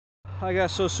I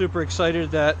got so super excited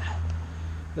that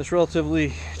this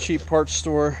relatively cheap parts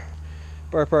store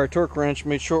bar power torque wrench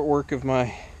made short work of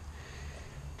my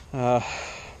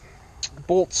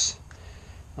bolts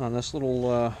on this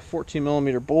little 14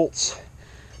 millimeter bolts.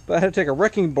 But I had to take a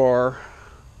wrecking bar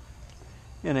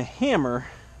and a hammer.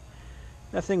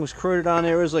 That thing was corroded on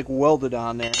there. It was like welded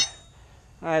on there.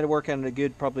 I had to work on it a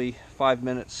good probably 5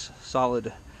 minutes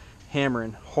solid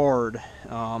hammering hard.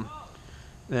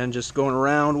 Then just going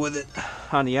around with it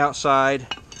on the outside.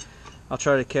 I'll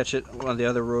try to catch it on the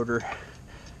other rotor.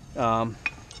 And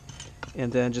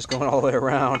then just going all the way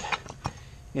around.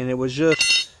 And it was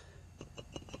just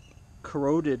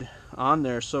corroded on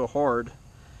there so hard.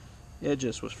 It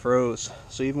just was froze.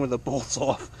 So even with the bolts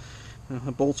off,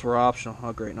 the bolts were optional.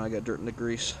 Oh great, now I got dirt in the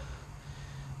grease.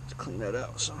 Let's clean that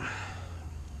out with some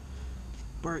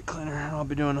brake cleaner, and I'll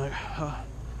be doing a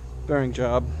bearing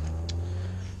job.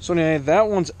 So anyway, that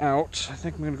one's out. I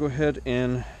think I'm going to go ahead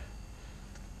and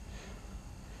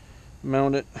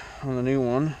mount it on the new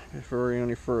one before we go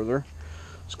any further.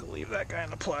 Just going to leave that guy in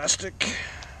the plastic.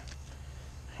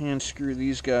 Hand screw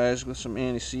these guys with some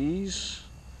anti-seize.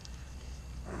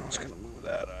 I'm just going to move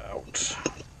that out.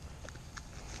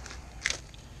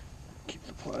 Keep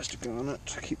the plastic on it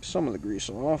to keep some of the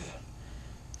grease off.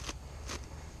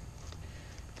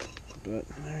 But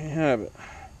there you have it.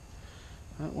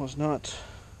 That was not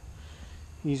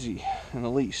easy in the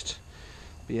least.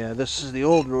 But yeah, this is the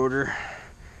old rotor.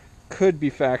 Could be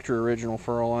factory original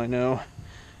for all I know.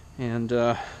 And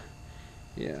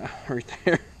yeah, right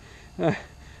there.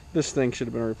 This thing should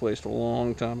have been replaced a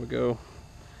long time ago.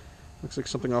 Looks like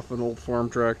something off of an old farm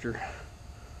tractor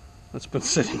that's been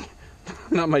sitting.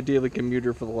 Not my daily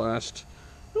commuter for the last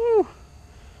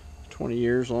 20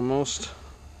 years almost.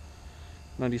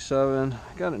 97.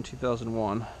 I got it in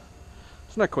 2001.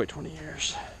 It's not quite 20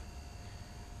 years.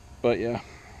 But yeah,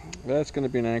 that's going to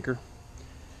be an anchor.